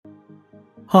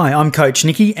Hi, I'm Coach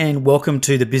Nicky and welcome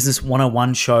to the Business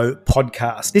 101 Show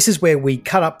podcast. This is where we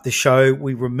cut up the show,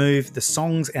 we remove the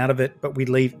songs out of it, but we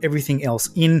leave everything else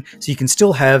in so you can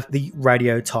still have the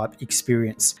radio type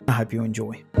experience. I hope you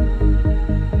enjoy.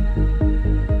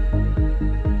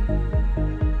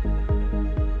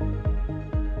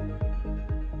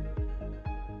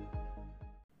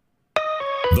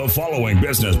 The following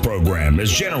business program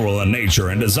is general in nature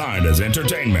and designed as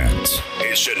entertainment.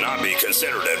 It should not be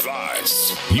considered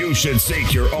advice. You should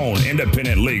seek your own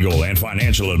independent legal and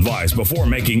financial advice before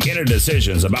making any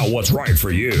decisions about what's right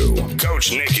for you.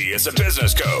 Coach Nicky is a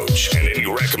business coach, and any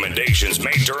recommendations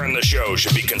made during the show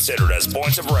should be considered as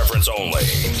points of reference only.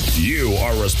 You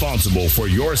are responsible for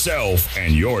yourself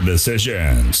and your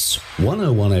decisions.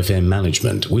 101 FM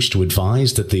management wish to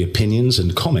advise that the opinions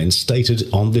and comments stated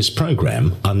on this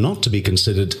program are not to be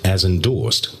considered as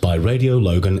endorsed by Radio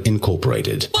Logan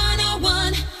Incorporated.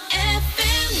 101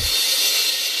 FM.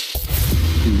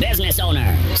 Business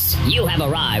owners, you have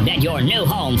arrived at your new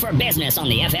home for business on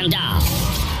the FM dial.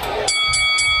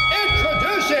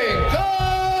 Introducing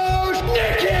Coach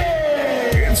Nicky!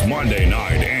 It's Monday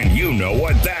night, and you know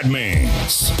what that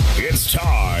means. It's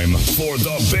time for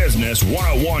the Business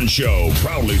 101 Show,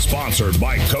 proudly sponsored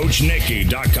by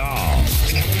CoachNicky.com.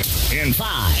 In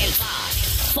 5,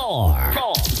 4,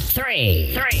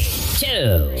 3,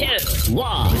 2,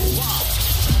 1.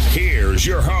 Here's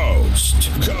your host,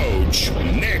 Coach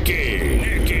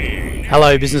Nicky.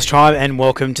 Hello, Business Tribe, and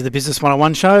welcome to the Business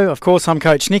 101 Show. Of course, I'm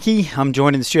Coach Nicky. I'm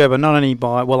joined in the studio, but not only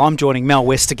by, I'm joining Mel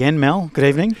West again. Mel, good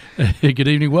evening. Good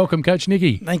evening. Welcome, Coach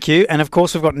Nicky. Thank you. And of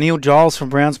course, we've got Neil Giles from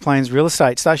Browns Plains Real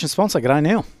Estate, station sponsor. Good day,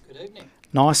 Neil. Good evening.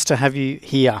 Nice to have you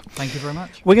here. Thank you very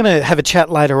much. We're going to have a chat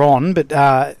later on, but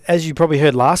as you probably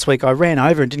heard last week, I ran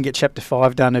over and didn't get Chapter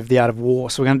 5 done of The Art of War,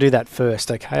 so we're going to do that first,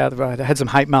 okay? I had some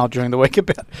hate mail during the week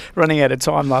about running out of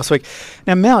time last week.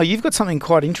 Now, Mel, you've got something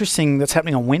quite interesting that's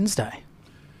happening on Wednesday.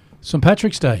 St.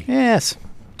 Patrick's Day. Yes.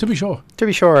 To be sure. To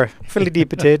be sure. Fiddly dear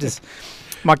potatoes.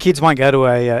 My kids won't go to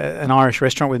an Irish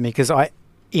restaurant with me because I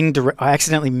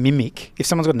accidentally mimic. If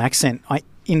someone's got an accent, I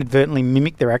inadvertently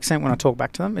mimic their accent when I talk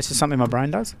back to them. It's just something my brain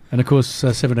does. And of course,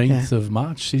 17th of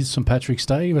March is St. Patrick's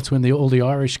Day. That's when all the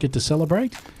Irish get to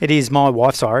celebrate. It is. My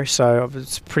wife's Irish, so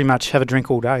it's pretty much have a drink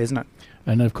all day, isn't it?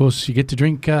 And of course, you get to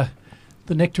drink the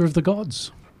nectar of the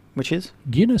gods. Which is?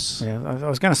 Guinness. Yeah, I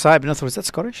was going to say, but I thought, is that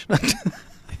Scottish?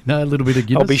 No, a little bit of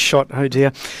Guinness. I'll be shot. Oh,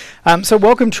 dear. So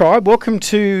welcome, Tribe. Welcome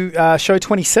to show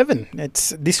 27.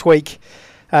 It's this week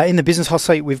in the business hot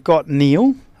seat. We've got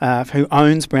Neil, who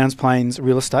owns Browns Plains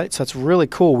Real Estate. So it's really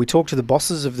cool. We talk to the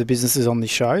bosses of the businesses on this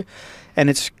show, and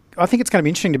I think it's going to be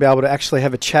interesting to be able to actually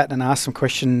have a chat and ask some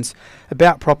questions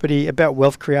about property, about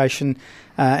wealth creation.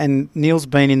 And Neil's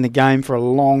been in the game for a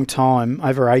long time,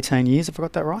 over 18 years. Have I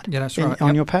got that right? Yeah, that's right.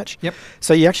 On your patch? Yep.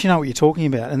 So you actually know what you're talking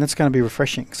about, and that's going to be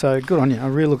refreshing. So good on you. I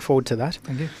really look forward to that.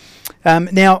 Thank you.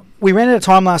 Now, we ran out of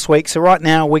time last week, so right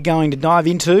now we're going to dive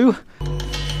into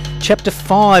Chapter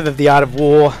 5 of The Art of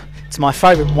War. It's my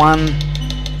favourite one.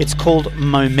 It's called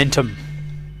Momentum.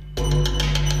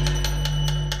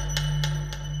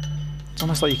 It's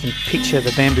almost like you can picture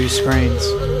the bamboo screens.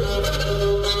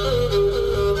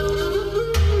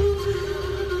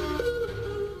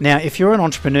 Now, if you're an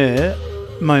entrepreneur,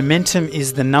 momentum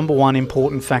is the number one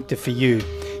important factor for you.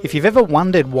 If you've ever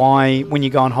wondered why, when you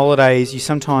go on holidays, you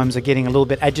sometimes are getting a little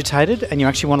bit agitated and you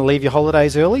actually want to leave your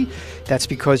holidays early, that's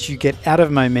because you get out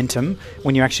of momentum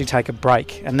when you actually take a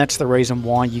break. And that's the reason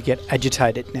why you get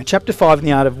agitated. Now, Chapter 5 in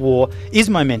The Art of War is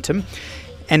momentum.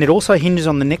 And it also hinges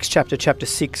on the next chapter, Chapter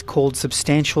 6, called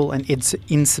Substantial and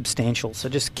Insubstantial. So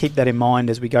just keep that in mind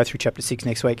as we go through Chapter 6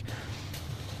 next week.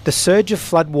 The surge of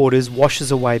floodwaters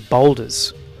washes away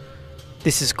boulders.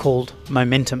 This is called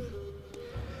momentum.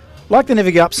 Like the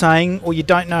never give up saying, or you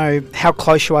don't know how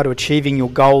close you are to achieving your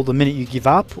goal the minute you give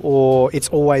up, or it's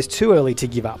always too early to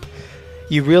give up.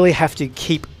 You really have to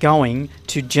keep going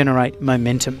to generate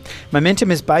momentum. Momentum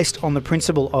is based on the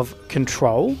principle of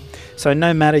control. So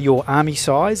no matter your army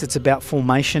size, it's about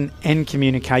formation and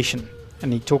communication.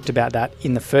 And he talked about that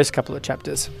in the first couple of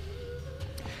chapters.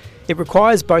 It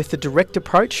requires both the direct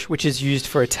approach, which is used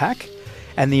for attack,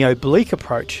 and the oblique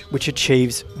approach, which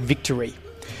achieves victory.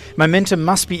 Momentum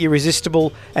must be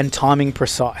irresistible and timing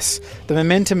precise. The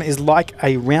momentum is like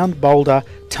a round boulder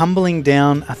tumbling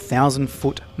down a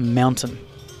 1,000-foot mountain.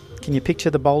 Can you picture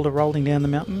the boulder rolling down the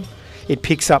mountain? It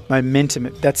picks up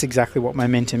momentum. That's exactly what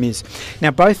momentum is.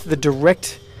 Now, both the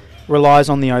direct relies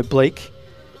on the oblique,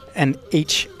 and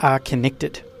each are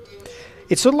connected.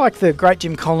 It's sort of like the great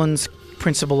Jim Collins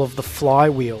principle of the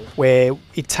flywheel, where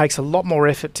it takes a lot more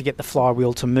effort to get the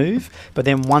flywheel to move, but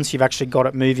then once you've actually got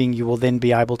it moving, you will then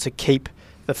be able to keep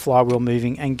the flywheel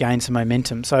moving and gain some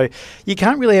momentum. So you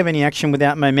can't really have any action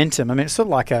without momentum. I mean, it's sort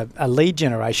of like a lead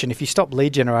generation. If you stop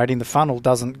lead generating, the funnel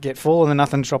doesn't get full and then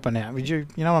nothing's dropping out. Would you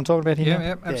know what I'm talking about here?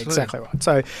 Yeah, absolutely. Exactly right.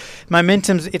 So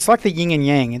momentum's, it's like the yin and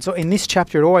yang. It's in this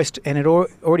chapter, it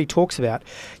already talks about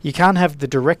you can't have the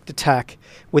direct attack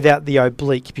without the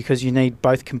oblique because you need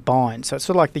both combined. So it's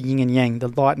sort of like the yin and yang, the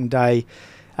light and day,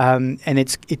 and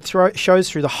it shows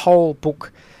through the whole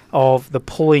book of the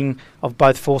pulling of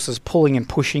both forces, pulling and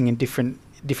pushing in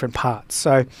different parts.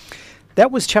 So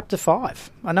that was chapter 5.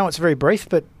 I know it's very brief,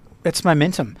 but it's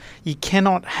momentum. You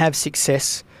cannot have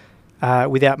success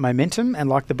without momentum, and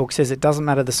like the book says, it doesn't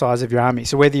matter the size of your army.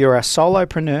 So whether you're a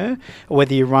solopreneur or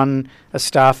whether you run a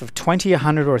staff of 20,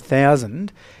 100 or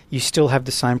 1,000, you still have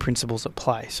the same principles at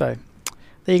play. So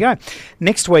there you go.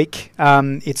 Next week,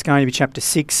 it's going to be chapter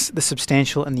 6, the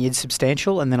substantial and the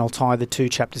insubstantial, and then I'll tie the 2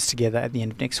 chapters together at the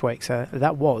end of next week. So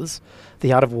that was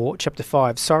The Art of War, chapter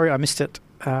 5. Sorry, I missed it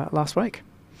last week.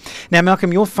 Now,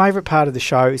 Malcolm, your favourite part of the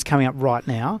show is coming up right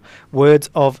now, Words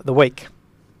of the Week.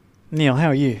 Neil, how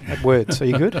are you at words? Are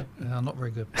you good? Not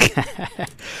very good.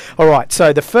 All right,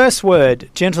 so the first word,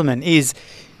 gentlemen, is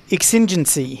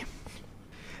exigency.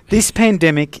 This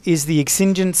pandemic is the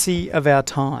exigency of our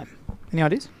time. Any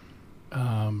ideas?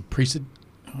 Precedent.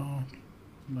 Oh,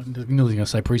 I'm nearly going to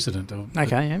say precedent.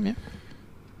 Okay, yeah.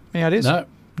 Any ideas? No.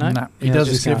 He does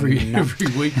this every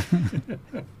week.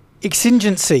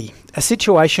 Exigency, a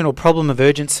situation or problem of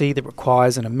urgency that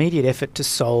requires an immediate effort to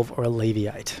solve or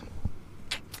alleviate.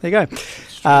 There you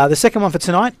go. The second one for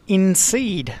tonight,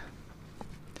 incede.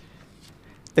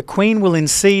 The Queen will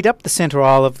incede up the centre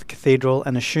aisle of the cathedral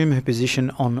and assume her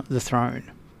position on the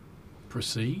throne.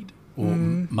 Proceed? Or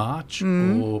march?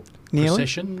 Or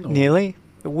procession? Or Nearly.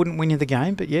 It wouldn't win you the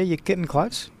game, but yeah, you're getting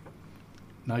close.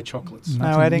 No chocolates?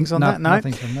 No addings on that? No.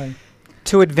 Nothing from me.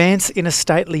 To advance in a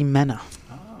stately manner.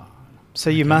 So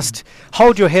you must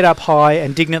hold your head up high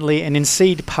and dignantly and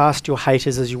incede past your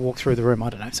haters as you walk through the room. I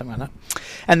don't know, something like that.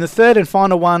 And the third and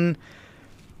final one,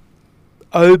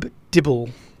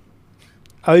 obdibble.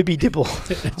 Obidibble.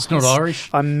 It's not Irish.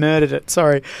 I murdered it,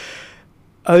 sorry.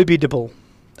 Obidibble.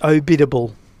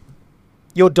 Obidibble.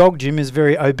 Your dog, Jim, is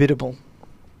very obidibble.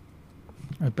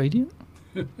 Obedient?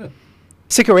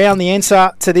 Stick around, the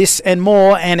answer to this and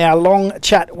more, and our long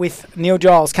chat with Neil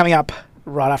Giles coming up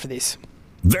right after this.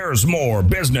 There's more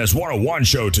Business 101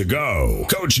 show to go.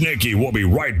 Coach Nicky will be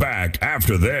right back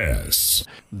after this.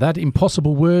 That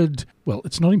impossible word, well,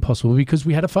 it's not impossible because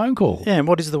we had a phone call. Yeah, and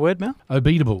what is the word, Mel?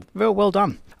 Obedable. Well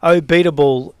done.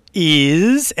 Obedable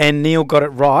is, and Neil got it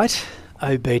right,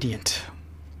 obedient.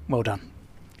 Well done.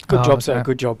 Good job, sir.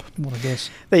 Good job. What a guess.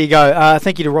 There you go.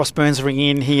 Thank you to Ross Burns for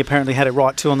ringing in. He apparently had it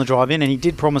right too on the drive-in, and he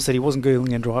did promise that he wasn't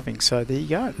Googling and driving. So there you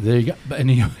go. There you go. And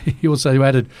he also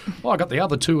added, I got the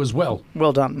other 2 as well.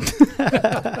 Well done.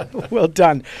 Well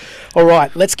done. All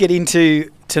right, let's get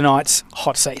into tonight's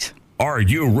hot seat. Are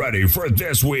you ready for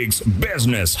this week's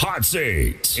Business Hot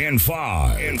Seat? In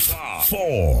 5,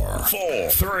 4,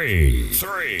 3,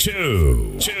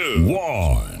 2,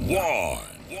 1.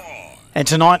 And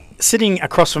tonight, sitting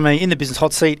across from me in the business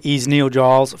hot seat is Neil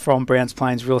Giles from Browns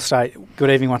Plains Real Estate. Good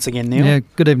evening once again, Neil. Yeah,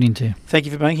 good evening to you. Thank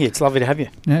you for being here. It's lovely to have you.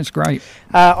 Yeah, it's great.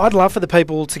 I'd love for the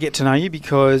people to get to know you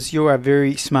because you're a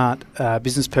very smart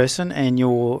business person and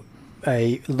you're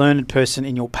a learned person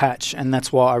in your patch, and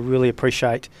that's why I really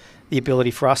appreciate the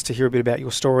ability for us to hear a bit about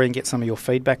your story and get some of your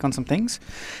feedback on some things.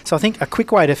 So I think a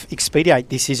quick way to expedite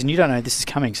this is, and you don't know this is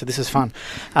coming, so this is fun.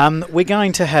 We're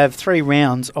going to have 3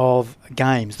 rounds of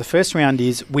games. The first round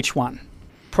is which one?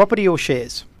 Property or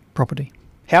shares? Property.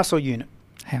 House or unit?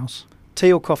 House.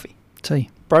 Tea or coffee? Tea.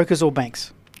 Brokers or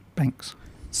banks? Banks.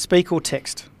 Speak or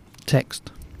text?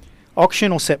 Text.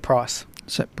 Auction or set price?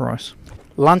 Set price.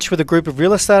 Lunch with a group of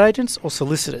real estate agents or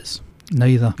solicitors?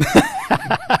 Neither.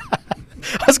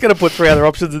 I was going to put 3 other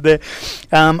options in there.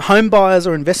 Home buyers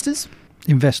or investors?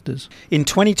 Investors. In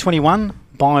 2021,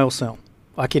 buy or sell?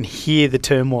 I can hear the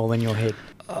turmoil in your head.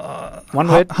 One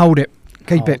word? Hold it.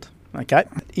 Keep it. Okay.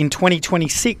 In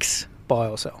 2026, buy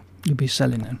or sell? You'll be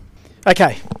selling then.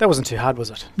 Okay. That wasn't too hard,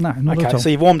 was it? No, not at Okay, all. so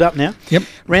you've warmed up now. Yep.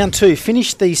 Round 2,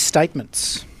 finish these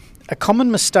statements. A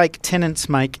common mistake tenants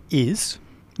make is?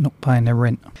 Not paying their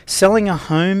rent. Selling a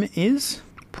home is?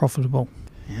 Profitable.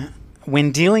 Yeah.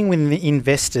 When dealing with the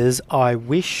investors, I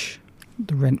wish?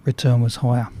 The rent return was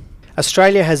higher.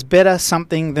 Australia has better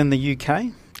something than the UK?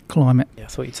 Climate. Yeah, I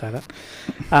thought you'd say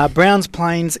that. Browns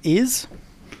Plains is?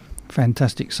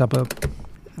 Fantastic suburb.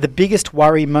 The biggest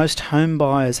worry most home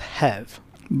buyers have?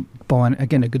 Buying,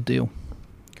 again, a good deal.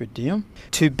 Good deal.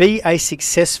 To be a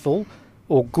successful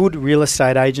or good real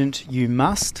estate agent, you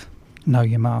must? Know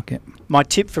your market. My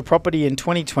tip for property in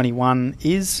 2021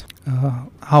 is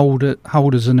Hold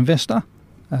as an investor,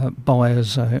 buy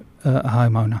as a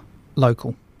homeowner,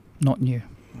 local, not new.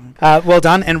 well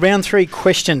done. And round 3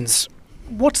 questions.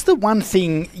 What's the one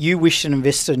thing you wish an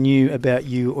investor knew about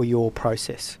you or your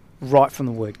process right from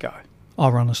the word go?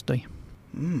 Our honesty.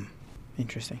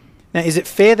 Interesting. Now, is it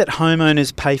fair that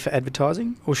homeowners pay for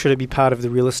advertising, or should it be part of the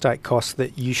real estate cost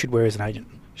that you should wear as an agent?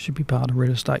 Should be part of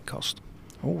real estate cost.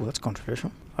 Oh, that's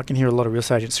controversial. I can hear a lot of real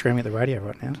estate agents screaming at the radio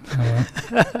right now.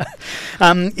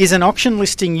 Is an auction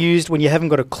listing used when you haven't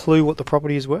got a clue what the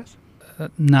property is worth?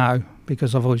 No,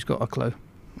 because I've always got a clue.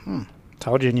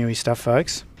 Told you knew his stuff,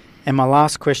 folks. And my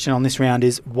last question on this round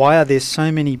is, why are there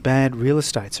so many bad real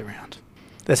estates around?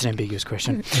 That's an ambiguous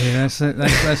question. Yeah, that's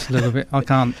a little bit. I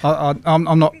can't.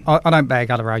 I'm not. I don't bag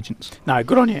other agents. No,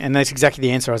 good on you. And that's exactly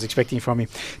the answer I was expecting from you.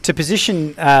 To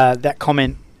position that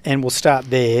comment, and we'll start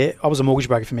there. I was a mortgage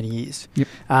broker for many years. Yep.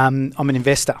 I'm an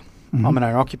investor. Mm-hmm. I'm an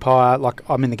owner-occupier. Like,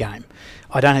 I'm in the game.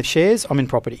 I don't have shares. I'm in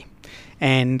property.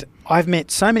 And I've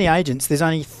met so many agents. There's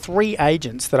only 3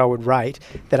 agents that I would rate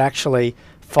that actually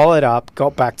followed up,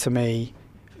 got back to me,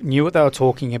 knew what they were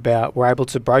talking about, were able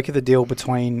to broker the deal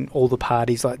between all the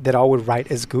parties like that I would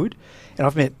rate as good. And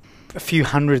I've met a few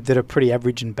hundred that are pretty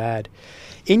average and bad.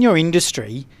 In your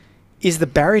industry, is the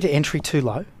barrier to entry too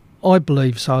low? I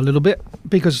believe so a little bit,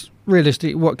 because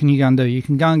realistically, what can you go and do? You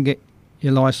can go and get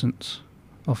your licence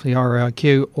off the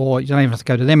RIQ, or you don't even have to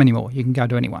go to them anymore. You can go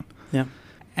to anyone. Yeah.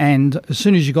 And as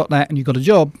soon as you got that and you got a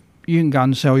job, you can go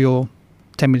and sell your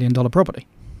 $10 million property.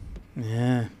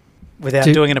 Yeah. Without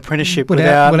doing an apprenticeship,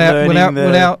 without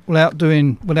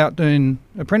doing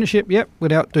apprenticeship,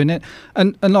 without doing it,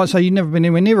 and like I say, you've never been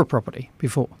anywhere near a property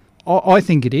before. I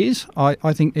think it is.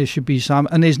 I think there should be some,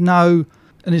 and there's no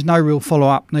real follow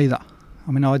up neither.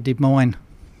 I mean, I did mine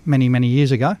many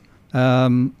years ago,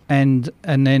 and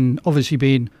then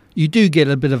obviously you do get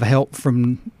a bit of help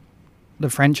from the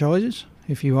franchises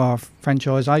if you are a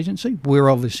franchise agency. We're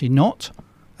obviously not.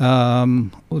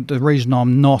 The reason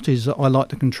I'm not is that I like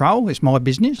to control. It's my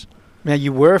business. Now,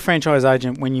 you were a franchise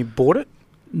agent when you bought it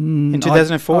in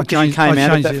 2004 because you came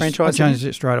out of that franchise? I changed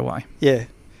it straight away. Yeah.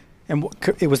 And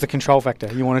it was the control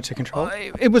factor. You wanted to control?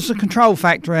 It was the control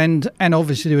factor, and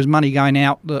obviously there was money going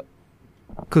out that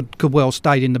could well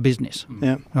stayed in the business.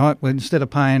 Yeah. Right. Well, instead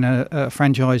of paying a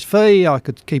franchise fee, I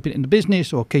could keep it in the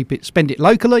business or spend it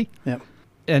locally. Yeah.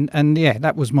 And yeah,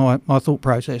 that was my thought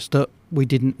process, that we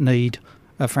didn't need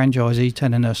a franchisee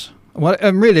telling us. Well,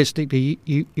 and realistically,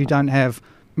 you don't have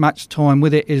much time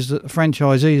with it. Is that the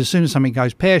franchisee, as soon as something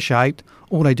goes pear-shaped,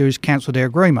 all they do is cancel their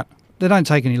agreement. They don't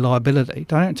take any liability.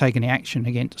 They don't take any action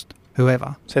against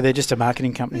whoever. So they're just a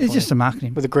marketing company. It's just a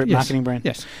marketing with a group marketing brand.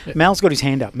 Yes. Mel's got his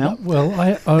hand up. Mel. Well,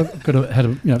 I've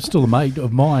got still a mate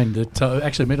of mine that I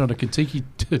actually met on a Kentucky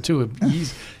tour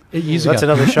years ago. That's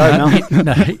another show,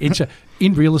 Mel.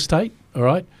 In real estate. All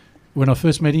right. When I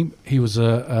first met him, he was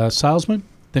a salesman.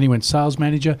 Then he went sales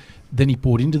manager. Then he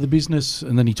bought into the business,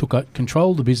 and then he took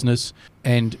control of the business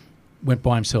and went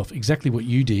by himself. Exactly what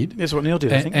you did. That's what Neil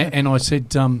did. I think. And I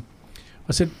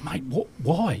said, mate,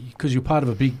 why? Because you're part of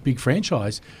a big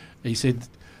franchise. He said,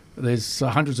 there's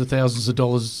hundreds of thousands of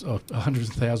dollars, or hundreds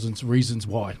of thousands of reasons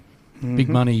why. Mm-hmm. Big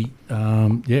money,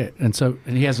 and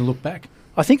he hasn't looked back.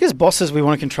 I think as bosses, we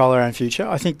want to control our own future.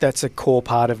 I think that's a core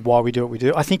part of why we do what we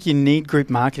do. I think you need group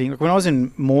marketing. Like when I was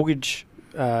in mortgage,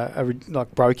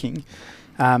 broking,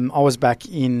 I was back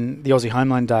in the Aussie Home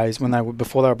Loan days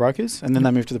before they were brokers, and then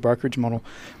they moved to the brokerage model.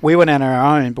 We went out on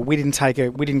our own, but we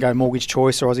didn't go Mortgage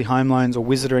Choice or Aussie Home Loans or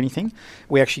Wizard or anything.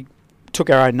 We actually took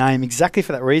our own name exactly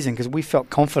for that reason, because we felt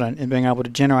confident in being able to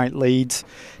generate leads,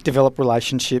 develop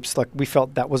relationships. Like, we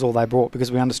felt that was all they brought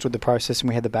because we understood the process and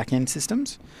we had the back end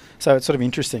systems. So it's sort of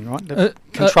interesting, right? That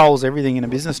controls everything in a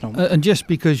business normally. And just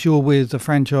because you're with a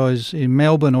franchise in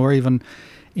Melbourne or even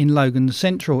in Logan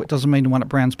Central, it doesn't mean the one at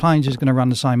Browns Plains is going to run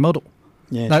the same model.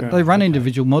 Yeah, they run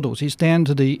individual models. It's down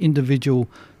to the individual,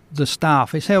 the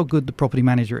staff. It's how good the property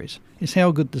manager is. It's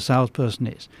how good the salesperson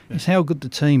is. Yeah. It's how good the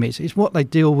team is. It's what they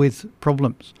deal with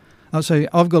problems. So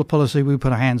I've got a policy, we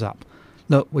put our hands up.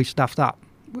 Look, we stuffed up.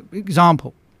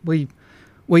 Example, we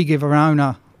give our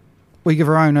owner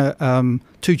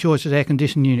 2 choices air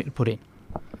conditioning unit to put in.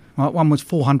 Right, one was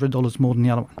 $400 more than the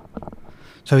other one.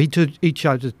 So he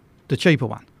chose the cheaper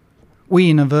one. We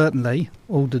inadvertently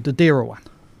ordered the dearer one.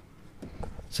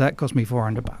 So that cost me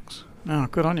 $400. Oh,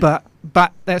 good on you.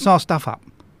 But that's our stuff up.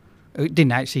 It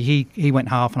didn't actually. He went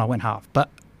half and I went half. But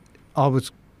I was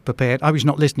prepared. I was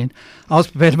not listening. I was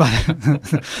prepared about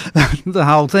the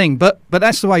whole thing. But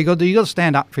that's the way you got to do. You got to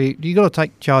stand up for you. You got to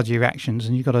take charge of your actions,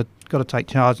 and you got to take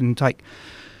charge and take.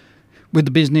 with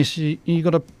the business, you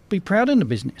got to be proud in the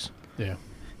business. Yeah.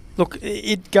 Look,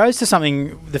 it goes to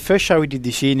something, the first show we did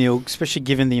this year, Neil, especially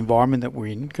given the environment that we're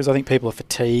in, because I think people are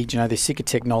fatigued, they're sick of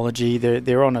technology,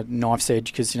 they're on a knife's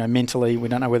edge because, mentally we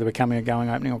don't know whether we're coming or going,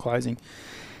 opening or closing.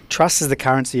 Trust is the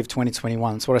currency of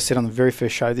 2021. It's what I said on the very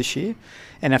first show this year.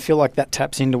 And I feel like that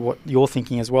taps into what you're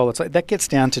thinking as well. It's like that gets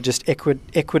down to just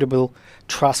equitable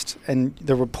trust and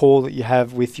the rapport that you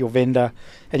have with your vendor.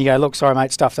 And you go, look, sorry,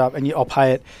 mate, stuffed up, and I'll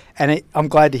pay it. And I'm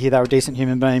glad to hear they're a decent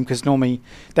human being, because normally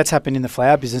that's happened in the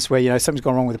flower business where, something's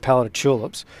gone wrong with a pallet of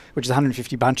tulips, which is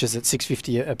 150 bunches at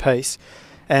 $6.50 a piece.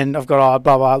 And I've got,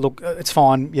 blah, blah, look, it's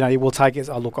fine. We'll take it.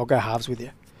 Look, I'll go halves with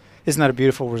you. Isn't that a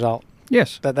beautiful result?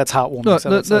 Yes. That's heartwarming. Look,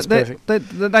 so that's perfect.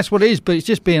 That's what it is, but it's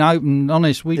just being open and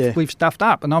honest. We've stuffed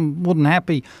up, and I'm more than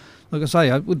happy. Like I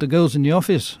say, with the girls in the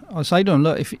office, I say to them,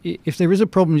 look, if there is a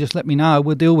problem, just let me know.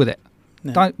 We'll deal with it.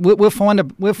 Yeah. We'll find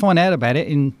out about it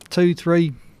in 2,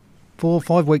 3, 4,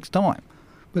 5 weeks' time.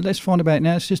 But let's find about it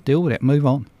now. Let's just deal with it and move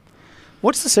on.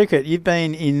 What's the secret? You've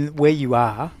been in where you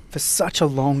are for such a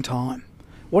long time.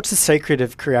 What's the secret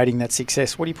of creating that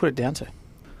success? What do you put it down to?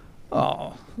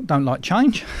 Oh, don't like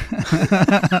change.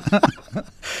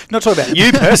 Not talking about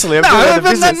you personally. I'm talking about the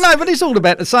business. No, but it's all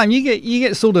about the same. You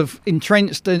get sort of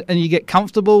entrenched and you get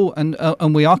comfortable,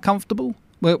 and we are comfortable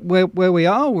where we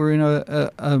are. We're in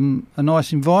a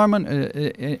nice environment,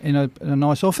 in a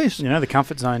nice office. The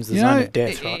comfort zone's the zone of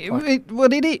death, right?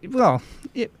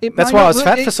 That's why I was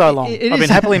fat for so long. I've been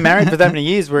happily married for that many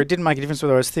years, where it didn't make a difference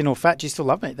whether I was thin or fat. She still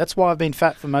loved me. That's why I've been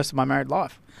fat for most of my married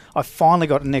life. I finally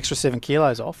got an extra 7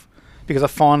 kilos off, because I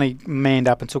finally manned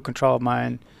up and took control of my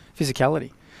own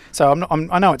physicality. So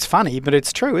I know it's funny, but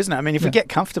it's true, isn't it? I mean, if we get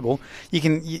comfortable,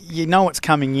 you know what's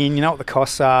coming in, you know what the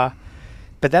costs are,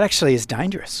 but that actually is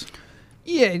dangerous.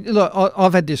 Yeah, look,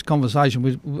 I've had this conversation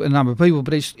with a number of people,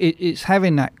 but it's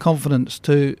having that confidence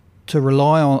to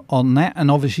rely on that,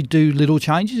 and obviously do little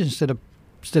changes instead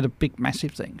of big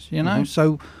massive things. Mm-hmm.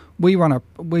 So we run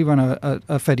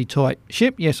a fairly tight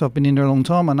ship. Yes, I've been in there a long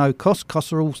time. I know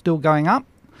costs are all still going up.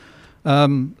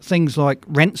 Things like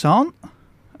rents aren't,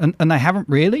 and they haven't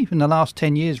really. In the last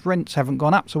 10 years, rents haven't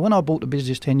gone up. So when I bought the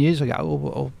business 10 years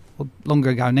ago, or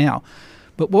longer ago now,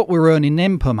 but what we're earning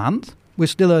then per month, we're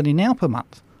still earning now per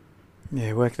month.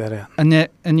 Yeah, work that out.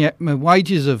 And yet my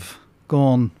wages have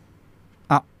gone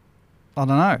up, I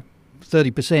don't know,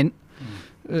 30%.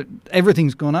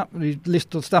 Everything's gone up. You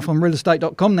list of stuff on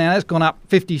realestate.com now, it's gone up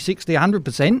 50, 60,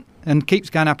 100%, and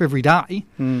keeps going up every day.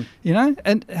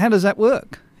 And how does that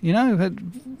work?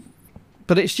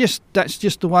 But that's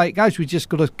just the way it goes. We just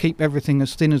got to keep everything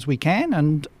as thin as we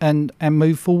can and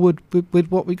move forward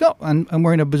with what we got. And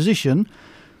we're in a position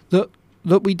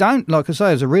that we don't, like I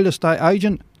say, as a real estate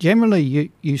agent,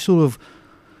 generally you sort of,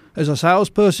 as a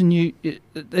salesperson,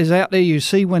 there's out there, you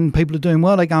see when people are doing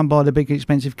well, they go and buy the big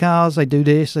expensive cars, they do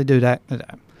this, they do that.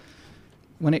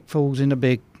 When it falls in a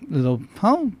big little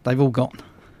hole, they've all gone.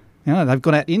 They've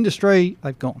gone out the industry,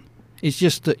 they've gone. It's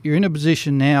just that I'm in a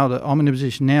position now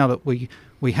that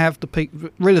we have the peak.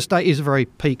 Real estate is a very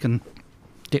peak and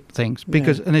dip things,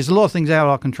 and there's a lot of things out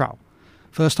of our control.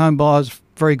 First home buyers,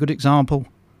 very good example.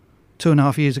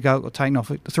 2.5 years ago, it got taken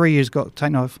off. 3 years ago, it got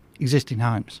taken off existing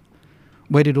homes.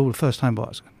 Where did all the first home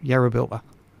buyers go? Yarrabilba,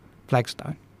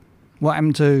 Flagstone. What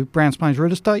happened to Browns Plains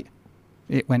Real Estate?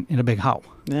 It went in a big hole.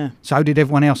 Yeah. So did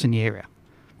everyone else in the area,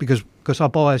 because our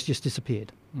buyers just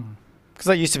disappeared. Because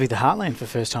that used to be the heartland for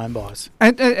first home buyers.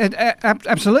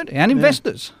 Absolutely, and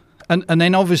investors. And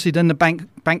then obviously the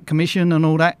bank commission and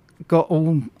all that got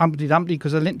all umpty-dumpty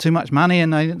because they lent too much money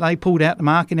and they pulled out the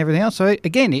market and everything else. So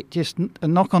again, it just a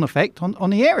knock-on effect on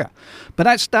the area. But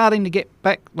that's starting to get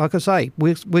back, like I say,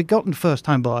 we've gotten first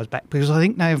home buyers back, because I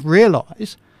think they've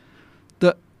realised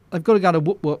that they've got to go to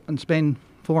Whoop and spend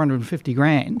 450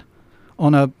 grand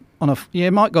on a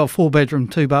it might go a 4-bedroom,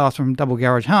 2-bathroom, double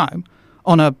garage home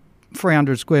on a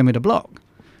 300 square metre block,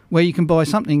 where you can buy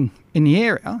something in the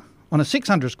area on a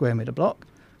 600 square metre block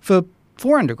for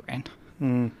 400 grand.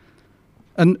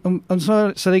 And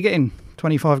so they're getting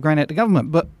 25 grand out the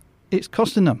government, but it's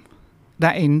costing them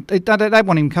that they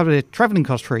won't even cover their travelling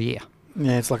costs for a year.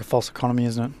 Yeah, it's like a false economy,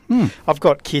 isn't it? I've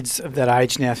got kids of that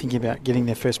age now thinking about getting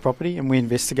their first property, and we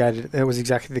investigated it. That was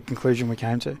exactly the conclusion we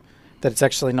came to, that it's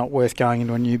actually not worth going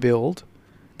into a new build.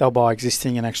 They'll buy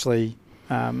existing and actually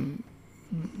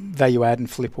value add and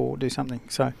flip or do something.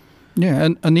 So yeah,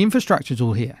 and the infrastructure's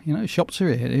all here. Shops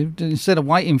are here. Instead of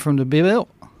waiting for them to be built,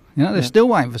 they're still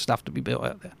waiting for stuff to be built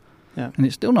out there. Yeah. And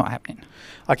it's still not happening.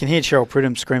 I can hear Cheryl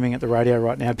Pridham screaming at the radio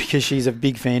right now because she's a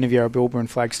big fan of Yarrabilba and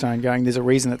Flagstone, going, there's a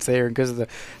reason it's there because of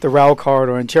the rail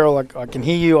corridor. And Cheryl, I can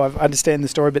hear you, I understand the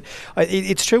story, but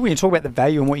it's true when you talk about the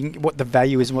value and what the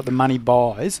value is and what the money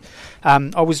buys.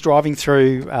 I was driving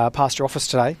through past your office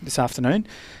today, this afternoon,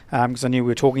 because I knew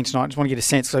we were talking tonight. I just want to get a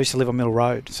sense, because I used to live on Mill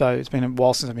Road, so it's been a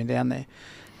while since I've been down there.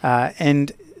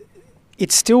 And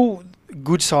it's still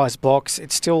good-sized blocks.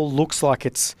 It still looks like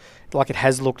it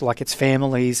has looked, like it's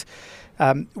families.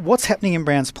 What's happening in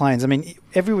Browns Plains? I mean,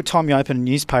 every time you open a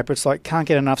newspaper, it's like can't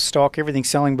get enough stock, everything's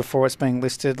selling before it's being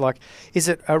listed. Like, is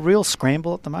it a real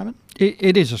scramble at the moment?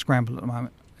 It is a scramble at the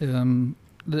moment.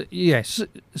 Yes,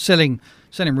 selling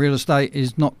real estate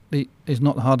is not the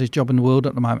hardest job in the world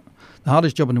at the moment. The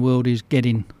hardest job in the world is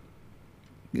sitting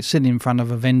in front of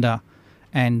a vendor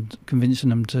and convincing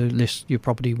them to list your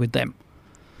property with them.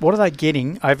 What are they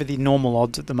getting over the normal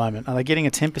odds at the moment? Are they getting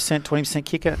a 10%, 20%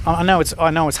 kicker? I know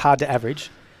it's hard to average.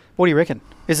 What do you reckon?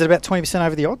 Is it about 20%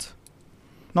 over the odds?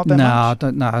 Not that much? No, I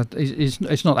don't know.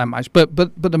 It's not that much. But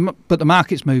the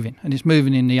market's moving, and it's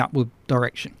moving in the upward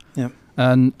direction. Yeah.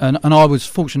 And I was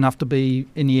fortunate enough to be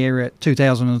in the area at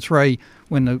 2003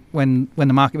 when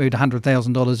the market moved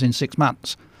 $100,000 in 6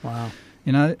 months. Wow.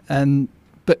 You know,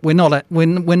 but we're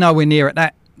nowhere near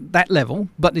at that level.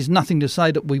 But there's nothing to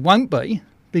say that we won't be,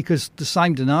 because the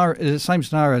same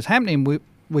scenario is happening.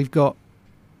 We've got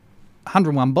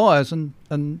 101 buyers and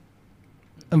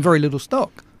very little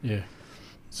stock. Yeah.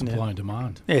 Supply and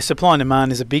demand. Yeah, supply and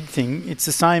demand is a big thing. It's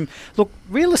the same. Look,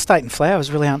 real estate and flowers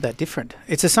really aren't that different.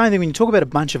 It's the same thing when you talk about a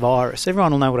bunch of iris.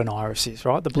 Everyone will know what an iris is,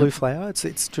 right? The blue flower.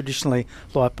 It's traditionally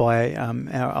liked by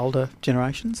our older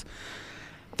generations.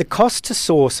 The cost to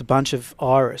source a bunch of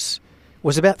iris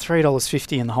was about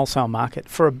 $3.50 in the wholesale market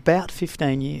for about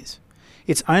 15 years.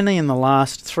 It's only in the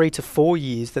last 3 to 4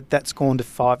 years that's gone to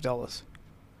 $5.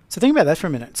 So think about that for a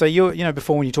minute. So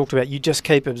before when you talked about you just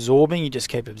keep absorbing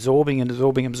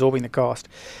the cost.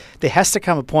 There has to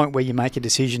come a point where you make a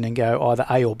decision and go either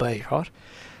A or B, right?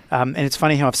 And it's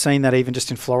funny how I've seen that even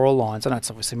just in floral lines. I know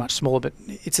it's obviously much smaller, but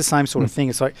it's the same sort of thing.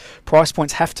 It's like price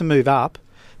points have to move up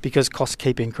because costs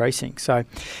keep increasing. So,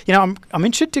 I'm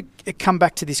interested to come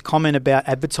back to this comment about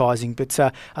advertising, but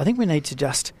I think we need to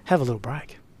just have a little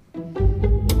break.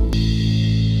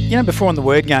 Before on the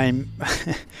word game,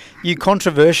 you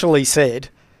controversially said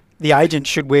the agent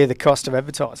should wear the cost of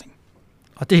advertising.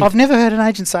 I did. I've never heard an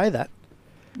agent say that.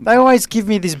 They always give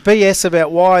me this BS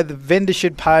about why the vendor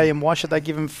should pay and why should they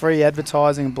give them free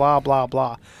advertising and blah, blah,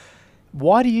 blah.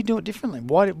 Why do you do it differently?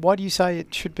 Why do you say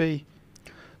it should be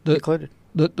included?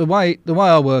 The way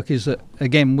I work is that,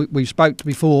 again, we spoke to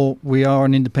before, we are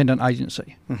an independent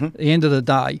agency. Mm-hmm. At the end of the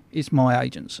day, it's my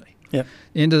agency. Yep.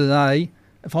 At the end of the day,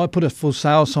 if I put a for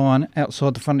sale sign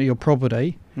outside the front of your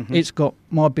property, it's got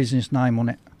my business name on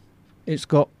it. It's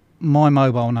got my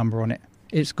mobile number on it.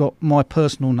 It's got my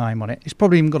personal name on it. It's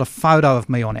probably even got a photo of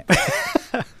me on it.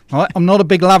 Right? I'm not a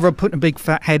big lover of putting a big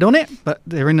fat head on it, but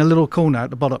they're in a little corner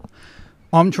at the bottom.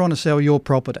 I'm trying to sell your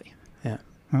property. Yeah.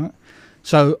 Right?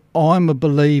 So I'm a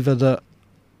believer that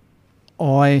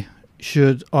I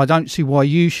don't see why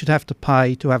you should have to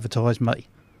pay to advertise me.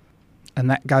 And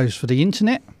that goes for the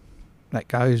internet. That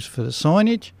goes for the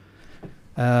signage.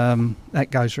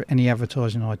 That goes for any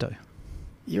advertising I do.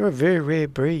 You're a very rare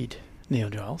breed, Neil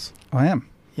Giles. I am.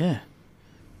 Yeah.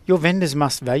 Your vendors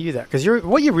must value that, because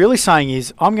what you're really saying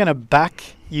is, I'm going to back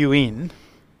you in.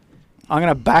 I'm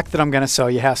going to back that I'm going to sell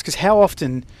your house. Because how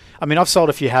often, I've sold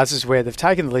a few houses where they've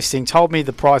taken the listing, told me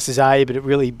the price is A, but it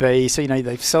really B. So,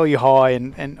 they sell you high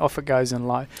and off it goes in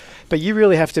low. But you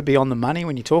really have to be on the money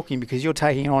when you're talking, because you're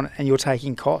taking on and you're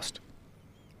taking cost.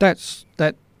 That's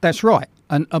right.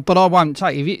 But I won't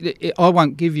I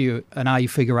won't give you an A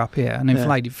figure up here, an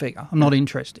inflated figure. I'm not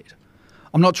interested.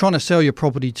 I'm not trying to sell your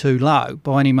property too low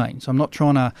by any means. I'm not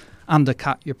trying to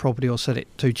undercut your property or sell it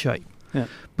too cheap. Yeah.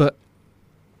 But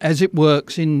as it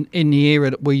works in the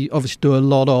area that we obviously do a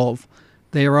lot of,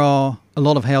 there are a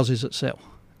lot of houses that sell.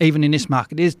 Even in this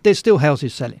market, there's still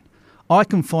houses selling. I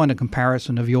can find a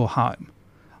comparison of your home.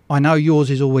 I know yours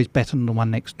is always better than the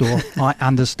one next door. I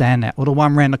understand that. Or the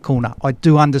one round the corner. I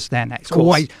do understand that. It's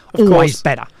always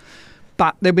better.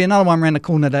 But there'll be another one round the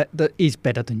corner that is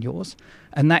better than yours.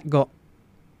 And that got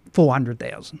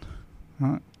 400,000.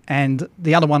 Right? And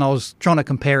the other one I was trying to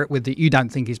compare it with that you don't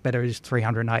think is better is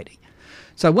 380.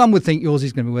 So one would think yours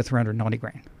is going to be worth 390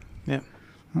 grand. Yeah.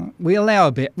 Right? We allow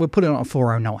a bit. We'll put it on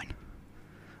 409.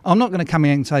 I'm not going to come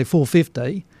in and say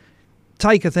 450.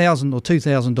 Take $1,000 or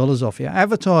 $2,000 off you,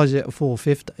 advertise it at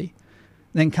 450,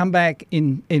 then come back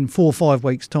in 4 or 5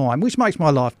 weeks' time, which makes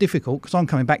my life difficult because I'm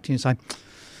coming back to you and saying, I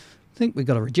think we've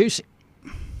got to reduce it.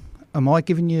 am I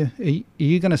giving you? Are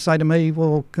you going to say to me,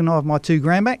 well, can I have my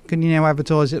 $2,000 back? Can you now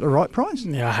advertise at the right price?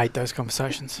 Yeah, I hate those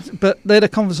conversations. But they're the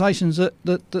conversations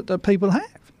that people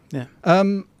have. Yeah.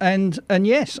 And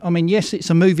yes, I mean, yes, it's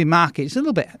a moving market. It's a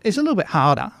little bit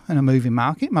harder in a moving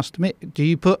market. Must admit. Do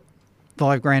you put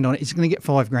 $5,000 on it? It's going to get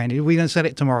 $5,000. Are we going to sell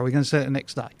it tomorrow? We're going to sell it the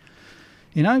next day.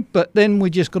 You know. But then we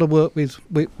just got to work with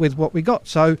what we got.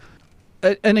 So,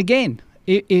 and again,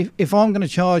 if I'm going to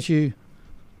charge you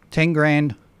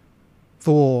 $10,000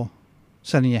 for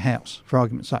selling your house, for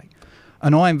argument's sake,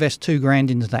 and I invest $2,000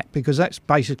 into that because that's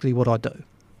basically what I do.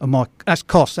 And that's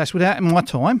cost. That's without my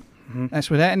time. Mm-hmm.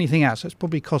 That's without anything else. That's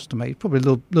probably cost to me. Probably a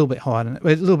little bit higher than it.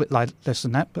 A little bit less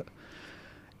than that. But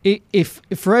if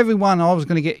for everyone you were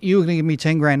going to give me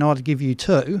 $10,000, I'd give you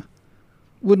 $2,000.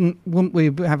 Wouldn't we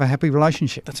have a happy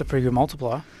relationship? That's a pretty good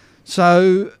multiplier.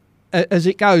 So as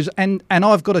it goes, and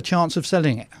I've got a chance of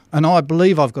selling it, and I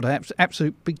believe I've got an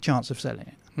absolute big chance of selling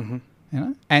it. Mm-hmm. You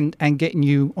know, and getting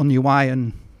you on your way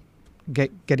and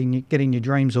getting your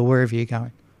dreams or wherever you're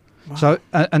going. Wow. So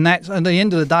and that's at the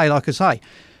end of the day, like I say,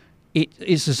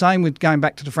 it's the same with going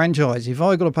back to the franchise. If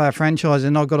I've got to pay a franchise,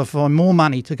 then I've got to find more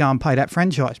money to go and pay that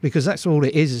franchise because that's all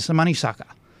it is. It's a money sucker.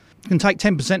 You can take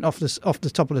 10% off the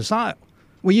top of the sale.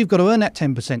 Well, you've got to earn that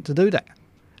 10% to do that,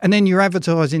 and then you're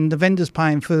advertising. The vendor's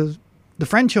paying for the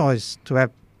franchise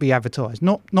to be advertised,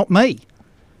 not me.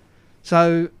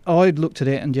 So I looked at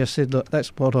it and just said, look, that's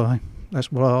what I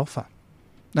offer.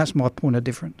 That's my point of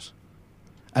difference.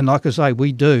 And like I say,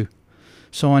 we do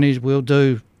signage. We'll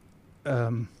do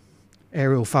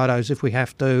aerial photos if we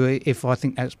have to. If I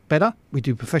think that's better, we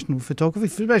do professional photography.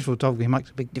 Professional photography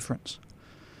makes a big difference.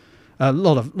 A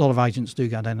lot of agents do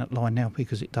go down that line now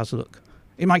because it does look.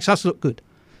 It makes us look good.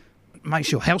 It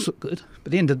makes your house look good. But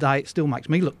at the end of the day, it still makes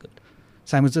me look good.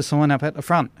 Same as the sign up at the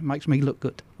front. It makes me look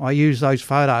good. I use those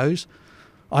photos.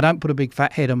 I don't put a big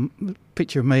fat head and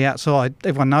picture of me outside.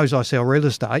 Everyone knows I sell real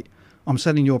estate. I'm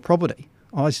selling your property.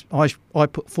 I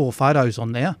put 4 photos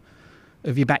on there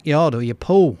of your backyard or your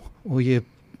pool or your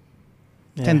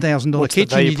 $10,000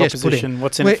 kitchen. You just put in.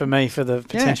 What's in it for me for the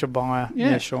potential buyer?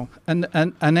 Yeah, sure. And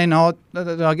then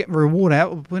I get a reward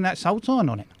out of putting that sold sign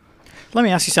on it. Let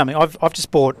me ask you something. I've just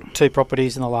bought 2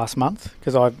 properties in the last month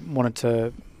because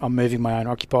I'm moving my own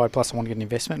occupied, plus I want to get an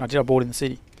investment. I bought in the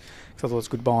city because I thought it was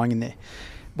good buying in there.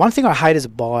 One thing I hate as a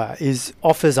buyer is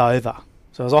offers over.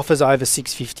 So it was offers over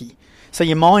 $650. So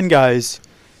your mind goes,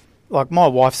 like my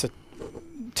wife's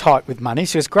tight with money.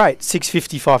 She goes, great,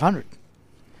 $650, $500.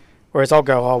 Whereas I'll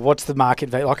go, oh, what's the market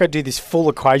value? Like I do this full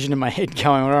equation in my head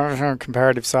going, oh,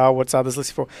 comparative sale, what's others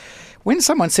listed for? When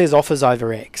someone says offers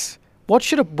over X, where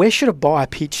should a buyer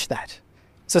pitch that?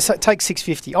 So take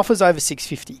 $650, offers over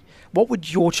 $650. What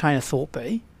would your chain of thought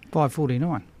be?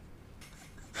 $549.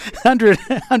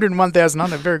 101,000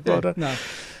 under, very well done.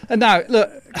 No, look.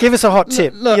 Give us a hot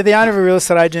tip. Look, you're the owner of a real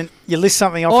estate agent. You list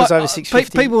something offers over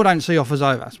 $650. People don't see offers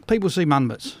over. People see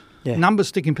numbers. Yeah. Numbers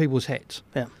stick in people's heads.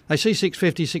 Yeah. They see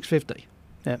 $650.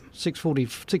 Yeah. 640,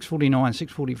 649,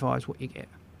 645 is what you get.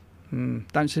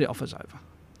 Don't see the offers over.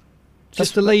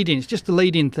 Just the lead in. It's just the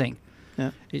lead in thing.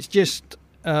 Yeah. It's just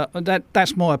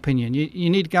that's my opinion. You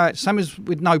need to go. Same as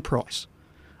with no price.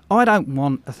 I don't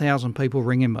want 1,000 people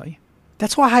ringing me.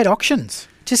 That's why I hate auctions.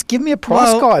 Just give me a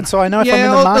price guide so I know if I'm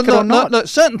in the market or not. Look,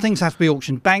 certain things have to be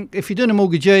auctioned. If you're doing a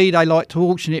mortgagee, they like to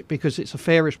auction it because it's the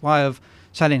fairest way of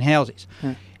selling houses.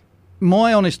 Yeah.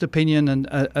 My honest opinion,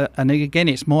 and again,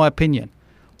 it's my opinion,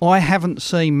 I haven't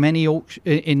seen many auctions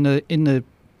in the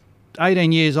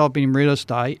 18 years I've been in real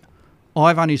estate.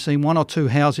 I've only seen 1 or 2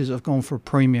 houses that have gone for a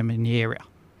premium in the area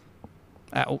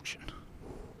at auction.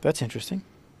 That's interesting.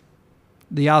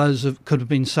 The others could have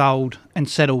been sold and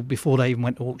settled before they even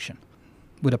went to auction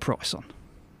with a price on.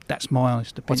 That's my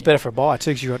honest opinion. What's better for a buyer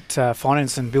too, because you've got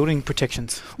finance and building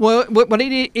protections. Well,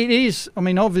 it is. I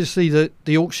mean, obviously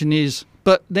the auction is,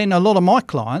 but then a lot of my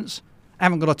clients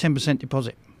haven't got a 10%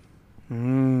 deposit.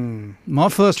 My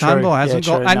first home buyer hasn't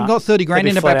got 30 grand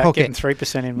in their back pocket. Getting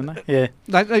 3% in, wouldn't they?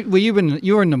 Yeah. Well, you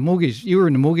were in the mortgage. You were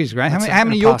in the mortgage grant. How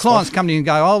many of your clients come to you and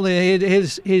go, oh,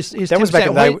 here's 10%, that was back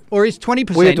in the day, or here's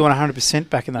 20%? We were doing 100%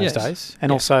 back in those days,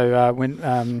 and also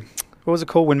when what was it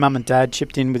called when Mum and Dad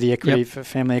chipped in with the equity for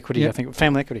family equity? I think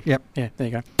family equity. Yep. Yeah. There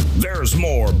you go. There's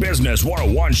more Business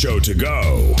 101 show to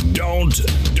go. Don't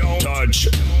touch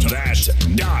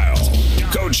that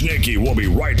dial. Coach Nicky will be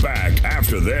right back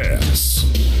after this.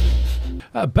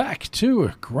 Back to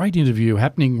a great interview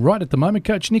happening right at the moment.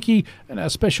 Coach Nicky and our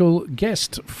special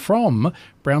guest from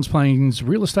Browns Plains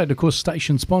Real Estate, of course,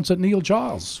 station sponsor Neil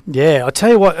Giles. Yeah, I'll tell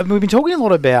you what, we've been talking a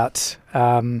lot about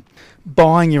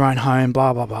buying your own home,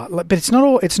 blah, blah, blah. But it's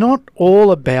not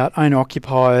all about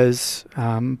owner-occupiers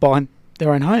buying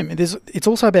their own home. It's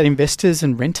also about investors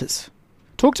and renters.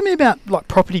 Talk to me about like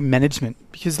property management,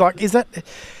 because like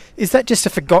is that just a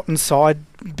forgotten side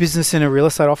business in a real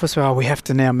estate office where we have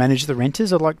to now manage the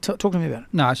renters? Or like talk to me about it.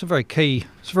 No, it's a very key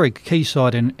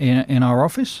side in our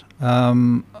office.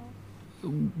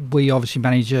 We obviously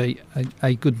manage a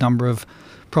good number of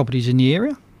properties in the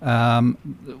area,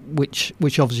 which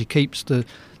obviously keeps the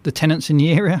tenants in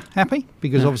the area happy,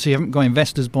 because obviously you haven't got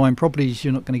investors buying properties,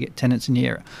 you're not going to get tenants in the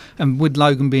area. And with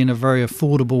Logan being a very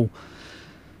affordable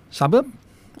suburb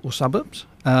or suburbs,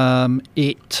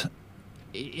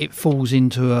 it falls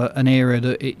into an area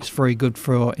that it's very good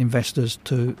for investors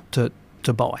to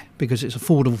buy, because it's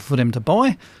affordable for them to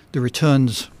buy. The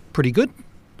return's pretty good.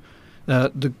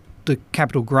 The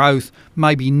capital growth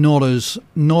maybe not as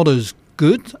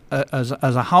good as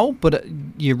a whole, but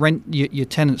your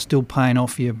tenant's still paying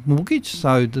off your mortgage,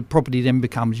 so the property then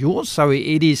becomes yours. So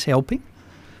it is helping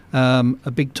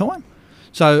a big time.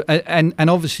 So and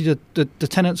obviously the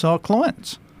tenants are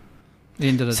clients. The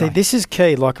end of the day. This is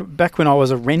key. Like back when I was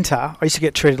a renter, I used to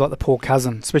get treated like the poor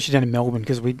cousin, especially down in Melbourne,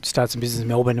 because we started some business in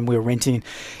Melbourne and we were renting.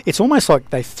 It's almost like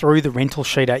they threw the rental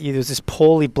sheet at you. There was this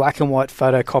poorly black and white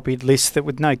photocopied list that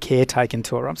with no care taken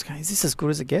to it. I'm just going, is this as good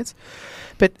as it gets?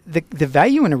 But the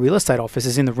value in a real estate office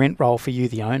is in the rent roll for you,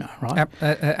 the owner, right?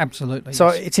 Absolutely. So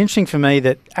yes. It's interesting for me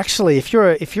that actually, if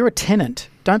you're a tenant,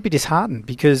 don't be disheartened,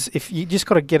 because if you just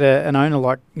got to get an owner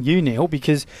like you, Neil,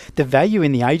 because the value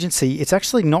in the agency, it's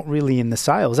actually not really in the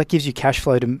sales. That gives you cash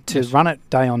flow to Yes. run it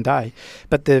day on day.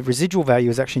 But the residual value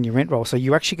is actually in your rent roll. So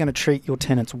you're actually going to treat your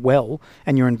tenants well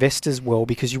and your investors well,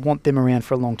 because you want them around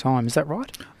for a long time. Is that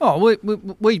right? Oh,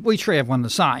 we treat everyone the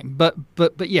same, but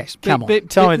yes. Come on,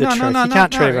 tell me the truth. You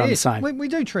can't treat everyone the same. We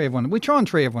do treat everyone. We try and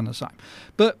treat everyone the same,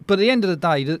 but at the end of the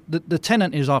day, the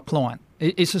tenant is our client.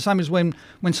 It's the same as when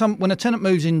a tenant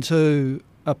moves into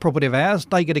a property of ours,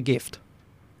 they get a gift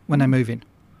when they move in.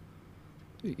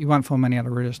 You won't find many other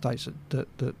real estates that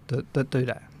do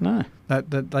that. No.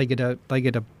 That they get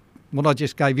a what I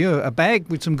just gave you, a bag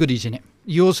with some goodies in it.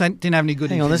 Yours didn't have any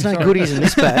goodies. Hang on, there's in it. no Sorry. goodies in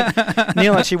this bag.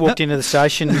 Neil actually walked into the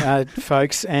station,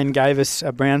 folks, and gave us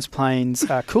a Browns Plains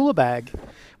cooler bag,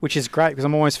 which is great because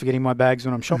I'm always forgetting my bags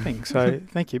when I'm shopping. So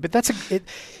thank you. But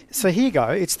so here you go.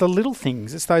 It's the little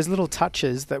things. It's those little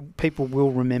touches that people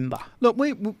will remember. Look,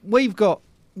 we've got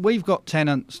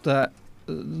tenants that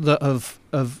have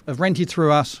rented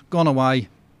through us, gone away,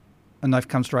 and they've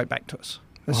come straight back to us.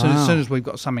 As soon as we've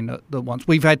got something that wants.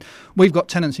 We've got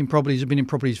tenants in properties who've been in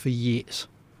properties for years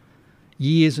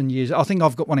and years. I think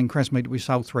I've got one in Crestmead that we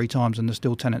sold 3 times, and there's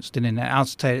still tenants still in there.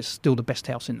 Ours is still the best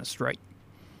house in the street.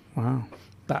 Wow.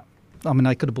 But I mean,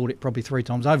 they could have bought it probably 3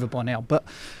 times over by now.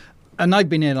 And they've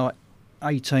been there like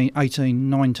 18,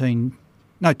 19,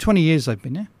 no, 20 years they've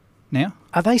been there now.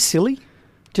 Are they silly,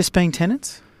 just being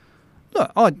tenants?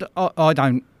 Look, I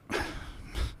don't.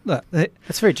 Look,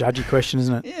 That's a very judgy question,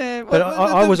 isn't it? yeah, But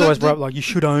I was always brought up like, you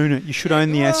should own it. You should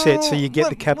own the asset so you get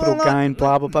the capital gain,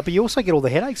 blah, blah, blah. But you also get all the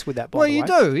headaches with that, by the way.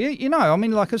 Well, you do. You know, I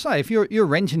mean, like I say, if you're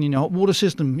renting in your hot water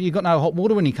system, you've got no hot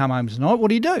water when you come home tonight, what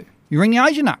do? You ring the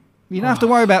agent up. You don't have to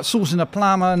worry about sourcing a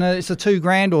plumber and it's a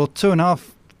 $2,000 or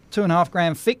 $2.5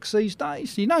 grand fix these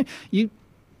days. You know,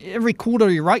 every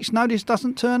quarter your rates notice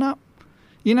doesn't turn up.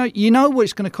 You know what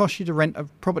it's going to cost you to rent a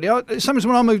property. Sometimes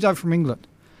when I moved over from England,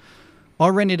 I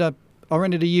rented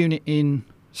a unit in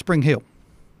Spring Hill.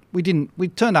 We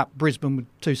turned up Brisbane with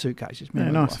 2 suitcases. Yeah,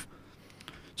 nice. Wife.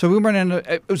 So we went in.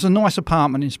 It was a nice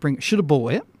apartment in Spring. Should have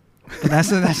bought it. But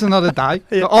that's another day.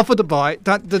 Yeah. I offered to buy it.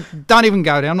 Don't even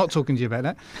go there. I'm not talking to you about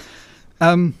that.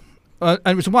 And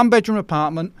it was a 1-bedroom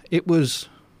apartment. It was,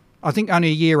 I think, only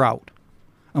a year old,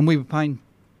 and we were paying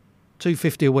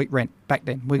 $250 a week rent back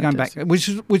then. We're going back, which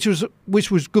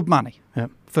was good money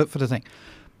for the thing.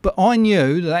 But I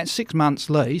knew that 6 months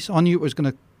lease, I knew where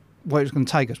it was going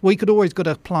to take us. We could always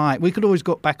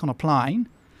got back on a plane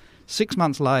 6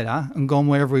 months later and gone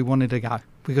wherever we wanted to go,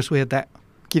 because we had that.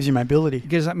 Gives you mobility.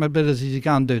 Gives that mobility to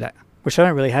go and do that. Which I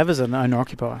don't really have as an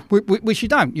owner-occupier. Which you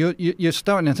don't. You're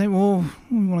starting to think, well,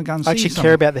 we want to go and see I actually something.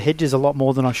 care about the hedges a lot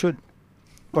more than I should.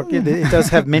 Like it does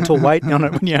have mental weight on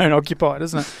it when you own occupied,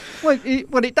 doesn't it?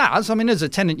 Well, it does. I mean, as a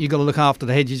tenant, you've got to look after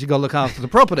the hedges, you've got to look after the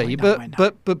property. I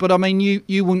know. But I mean,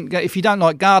 you wouldn't go, if you don't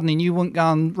like gardening, you wouldn't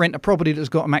go and rent a property that's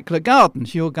got immaculate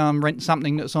gardens. You'll go and rent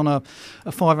something that's on a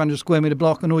 500 square metre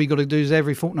block, and all you got to do is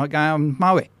every fortnight go and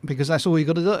mow it, because that's all you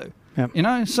got to do. Yep. You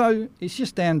know, so it's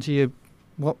just down to you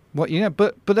what you know.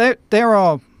 But there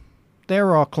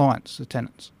are clients, the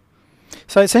tenants.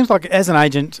 So it seems like as an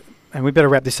agent, and we better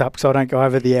wrap this up so I don't go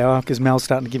over the hour because Mel's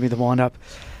starting to give me the wind up.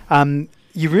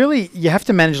 You have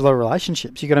to manage a lot of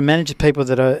relationships. You've got to manage the people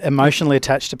that are emotionally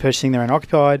attached to purchasing their own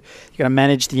occupied. You've got to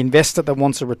manage the investor that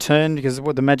wants a return, because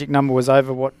what the magic number was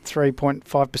over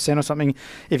 3.5% or something.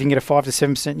 If you can get a 5 to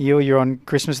 7% yield, you're on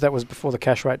Christmas. That was before the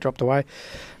cash rate dropped away.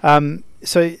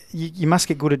 So you must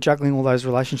get good at juggling all those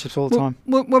relationships all the time.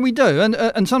 Well, we do,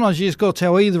 and sometimes you just got to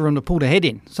tell either of them to pull their head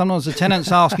in. Sometimes the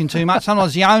tenant's asking too much.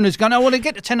 Sometimes the owner's going, "Oh, well, to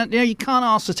get the tenant." You know, you can't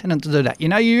ask the tenant to do that. You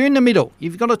know, you're in the middle.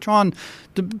 You've got to try and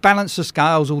to balance the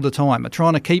scales all the time.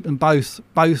 Trying to keep them both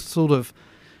sort of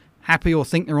happy, or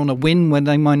think they're on a win when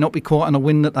they might not be quite on a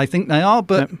win that they think they are.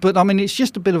 But I mean, it's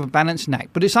just a bit of a balancing act.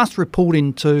 But it's us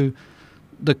reporting to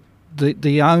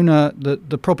the owner,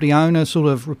 the property owner, sort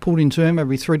of reporting to him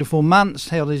every 3 to 4 months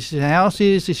how this house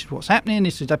is, this is what's happening,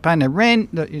 this is they're paying their rent,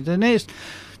 this,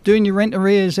 doing your rent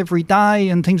arrears every day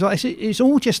and things like this. It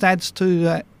all just adds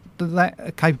to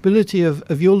that capability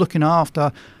of you're looking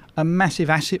after a massive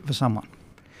asset for someone.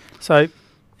 So,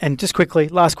 and just quickly,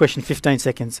 last question, 15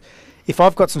 seconds. If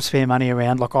I've got some spare money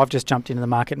around, like I've just jumped into the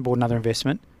market and bought another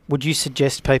investment, would you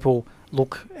suggest people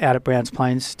look out at Browns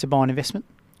Plains to buy an investment?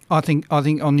 I think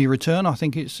on your return, I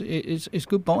think it's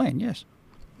good buying. Yes.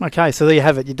 Okay, so there you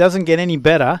have it. It doesn't get any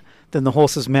better than the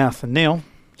horse's mouth. And Neil,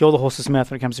 you're the horse's mouth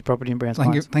when it comes to property in Browns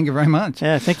Plains. Thank you very much.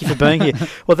 Yeah, thank you for being here.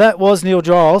 Well, that was Neil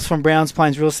Giles from Browns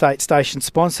Plains Real Estate Station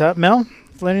sponsor. Mel,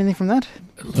 learn anything from that?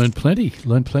 Learned plenty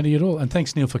at all. And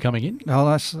thanks, Neil, for coming in. Oh,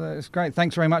 that's great.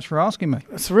 Thanks very much for asking me.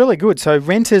 It's really good. So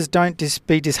renters don't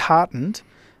be disheartened.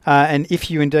 And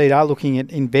if you indeed are looking at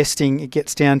investing, it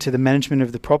gets down to the management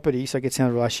of the property, so it gets down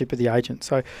to the relationship with the agent.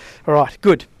 So, all right,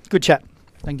 good chat.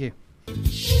 Thank you.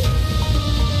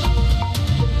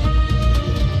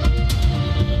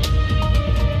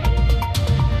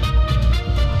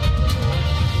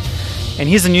 And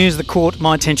here's the news that caught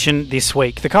my attention this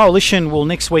week. The Coalition will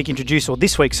introduce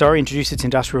its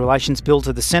Industrial Relations Bill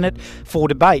to the Senate for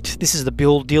debate. This is the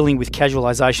bill dealing with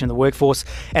casualisation in the workforce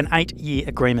and 8-year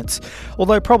agreements.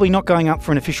 Although probably not going up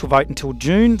for an official vote until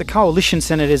June, the Coalition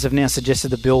senators have now suggested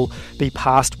the bill be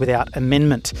passed without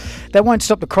amendment. That won't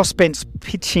stop the crossbench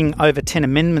pitching over 10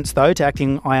 amendments, though, to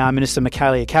Acting IR Minister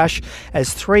Michaelia Cash,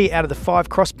 as 3 out of the 5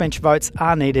 crossbench votes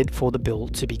are needed for the bill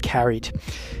to be carried.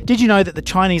 Did you know that the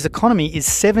Chinese economy is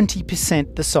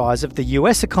 70% the size of the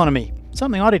US economy?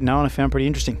 Something I didn't know and I found pretty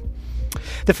interesting.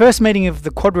 The first meeting of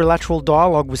the Quadrilateral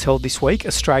Dialogue was held this week.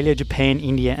 Australia, Japan,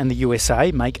 India and the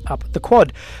USA make up the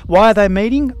Quad. Why are they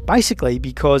meeting? Basically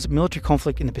because military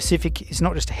conflict in the Pacific is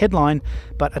not just a headline,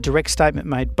 but a direct statement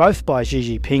made both by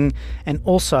Xi Jinping and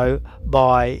also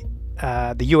by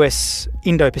the US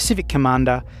Indo-Pacific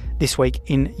Commander this week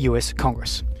in US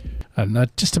Congress. And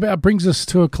that just about brings us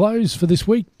to a close for this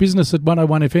week.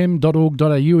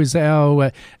 business@101fm.org.au is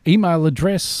our email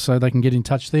address, so they can get in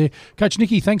touch there. Coach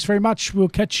Nicky, thanks very much. We'll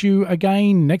catch you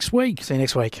again next week. See you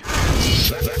next week.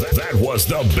 That was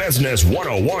the Business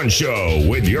 101 Show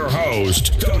with your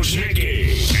host, Coach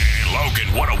Nicky, and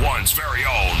Logan 101's very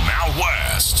own Mal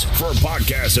West. For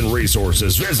podcasts and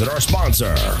resources, visit our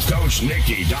sponsor,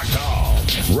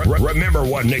 CoachNicky.com. Remember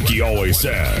what Nicky always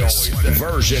says,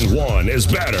 version 1 is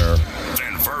better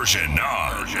than version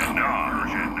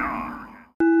none.